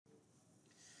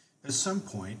At some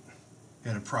point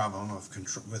in a problem with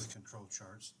control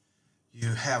charts, you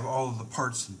have all of the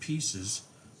parts and pieces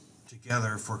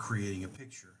together for creating a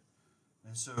picture.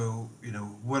 And so,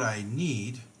 what I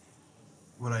need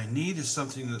is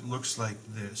something that looks like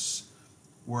this,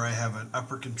 where I have an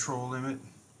upper control limit,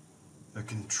 a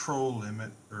control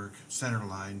limit or center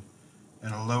line,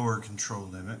 and a lower control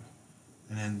limit.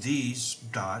 And then these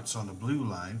dots on the blue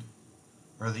line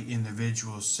are the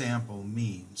individual sample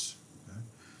means. Okay?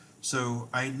 So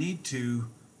I need to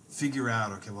figure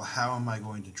out, okay, well, how am I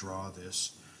going to draw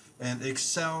this? And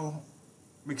Excel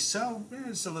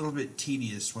is a little bit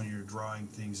tedious when you're drawing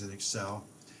things in Excel,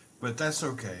 but that's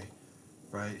okay,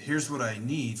 right? Here's what I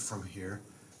need from here.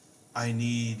 I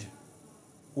need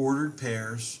ordered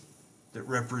pairs that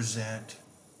represent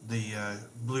the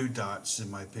blue dots in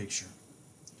my picture.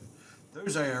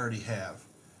 Those I already have.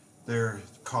 They're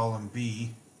column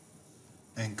B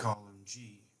and column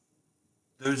G.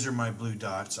 Those are my blue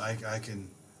dots. I could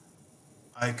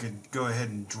go ahead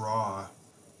and draw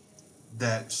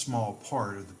that small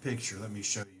part of the picture. Let me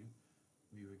show you.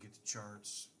 We would get the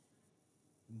charts,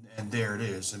 and there it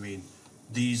is. I mean,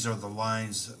 these are the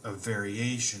lines of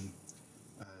variation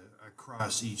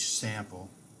across each sample.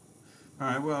 All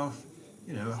right, well,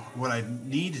 what I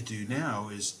need to do now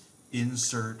is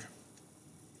insert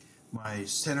my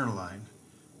center line.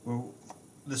 Well,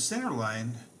 the center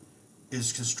line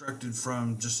is constructed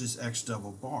from just this X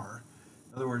double bar.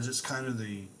 In other words, it's kind of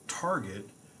the target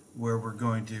where we're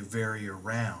going to vary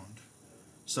around.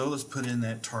 So let's put in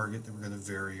that target that we're going to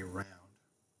vary around.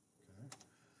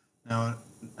 Okay.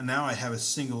 Now I have a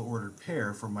single ordered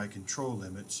pair for my control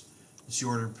limits. It's the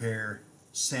ordered pair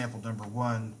sample number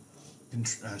 1,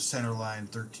 center line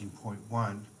 13.1.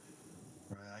 Right?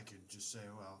 I could just say,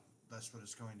 well, that's what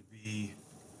it's going to be.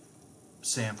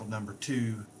 Sample number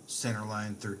 2, center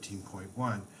line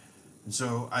 13.1. And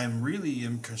so I'm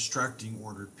constructing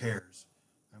ordered pairs.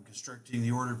 I'm constructing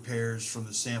the ordered pairs from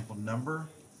the sample number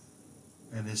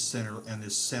and this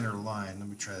center line. Let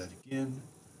me try that again.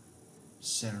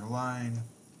 Center line.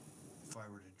 If I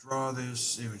were to draw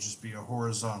this, it would just be a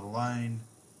horizontal line.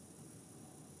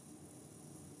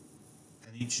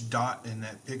 And each dot in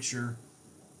that picture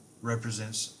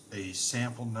represents a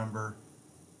sample number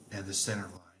and the center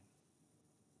line.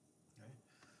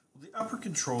 The upper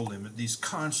control limit, these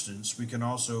constants, we can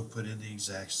also put in the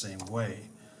exact same way.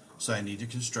 So I need to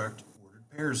construct ordered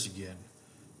pairs again.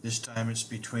 This time it's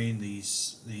between the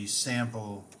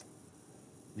sample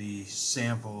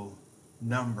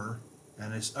number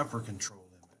and its upper control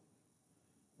limit,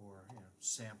 or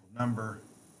sample number,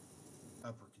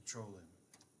 upper control limit.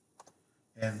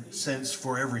 And since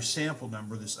for every sample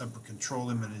number this upper control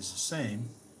limit is the same,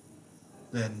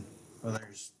 then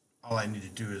all I need to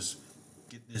do is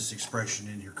get this expression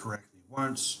in here correctly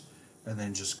once, and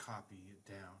then just copy it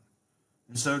down.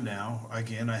 And so now,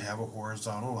 again, I have a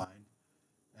horizontal line,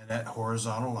 and that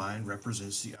horizontal line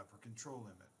represents the upper control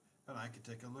limit. And I could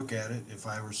take a look at it if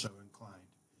I were so inclined.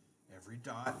 Every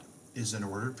dot is an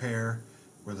ordered pair,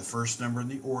 where the first number in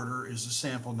the order is the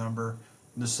sample number,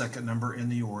 and the second number in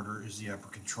the order is the upper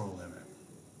control limit.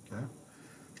 Okay?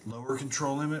 Lower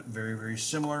control limit, very, very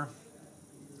similar.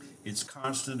 It's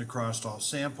constant across all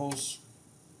samples.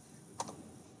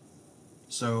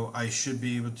 So I should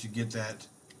be able to get that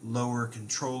lower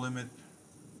control limit,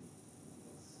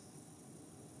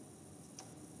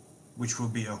 which will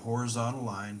be a horizontal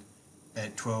line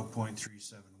at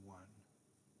 12.371.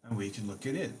 And we can look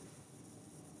at it.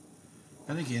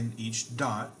 And again, each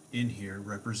dot in here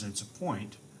represents a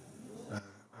point,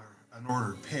 an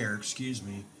ordered pair,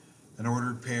 an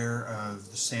ordered pair of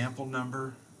the sample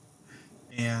number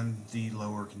and the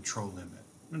lower control limit.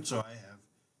 And so I have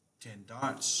 10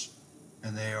 dots,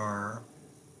 and they are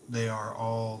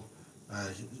all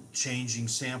changing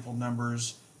sample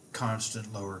numbers,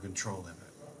 constant lower control limit.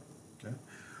 Okay.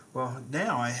 Well,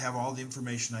 now I have all the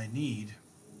information I need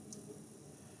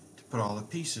to put all the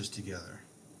pieces together.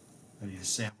 I need a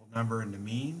sample number and the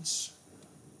means.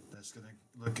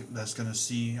 I'm going to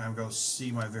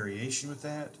see my variation with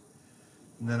that.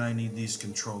 And then I need these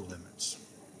control limits.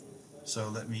 So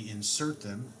let me insert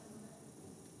them.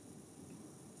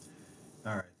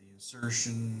 All right, the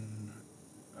insertion,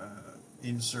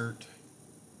 insert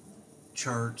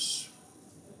charts.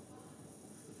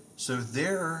 So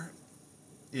there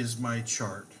is my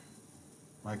chart,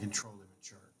 my control limit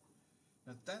chart.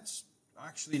 Now that's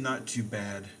actually not too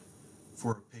bad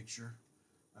for a picture,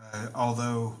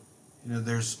 although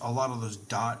there's a lot of those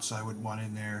dots I would want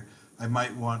in there. I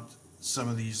might want some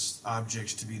of these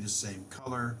objects to be the same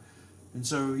color. And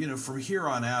so, from here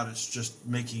on out, it's just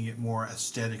making it more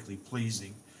aesthetically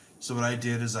pleasing. So what I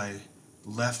did is I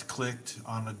left clicked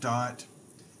on a dot,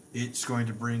 it's going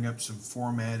to bring up some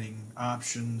formatting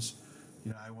options.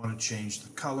 You know, I want to change the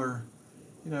color.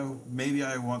 You know, maybe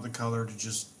I want the color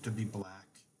to be black.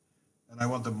 And I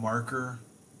want the marker.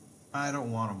 I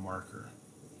don't want a marker.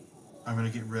 I'm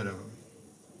going to get rid of them.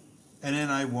 And then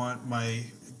I want my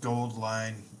gold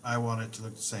line. I want it to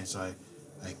look the same. So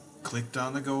I clicked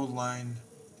on the gold line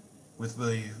with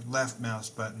the left mouse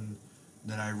button.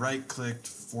 Then I right clicked,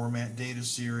 format data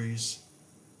series,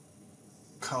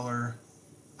 color.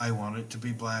 I want it to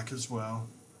be black as well.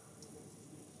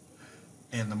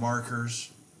 And the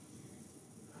markers.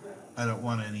 I don't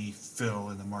want any fill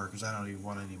in the markers. I don't even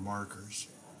want any markers.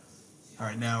 All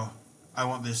right, now I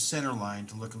want this center line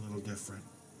to look a little different.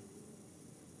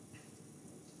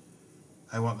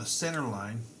 I want the center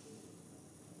line.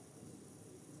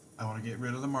 I want to get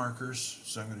rid of the markers,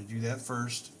 so I'm going to do that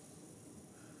first.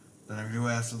 Then I'm going to go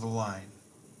after the line.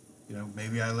 You know,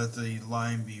 maybe I let the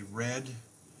line be red,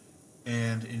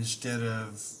 and instead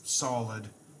of solid,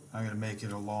 I'm going to make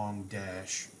it a long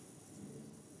dash.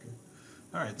 Okay.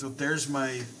 All right, so there's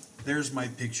my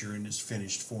picture in its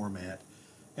finished format,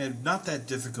 and not that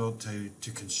difficult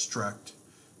to construct.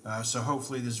 So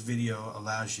hopefully this video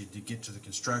allows you to get to the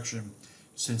construction,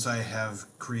 since I have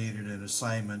created an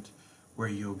assignment where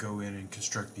you'll go in and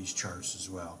construct these charts as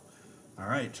well. All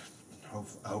right,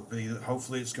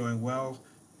 hopefully it's going well.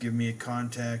 Give me a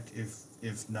contact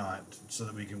if not, so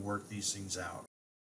that we can work these things out.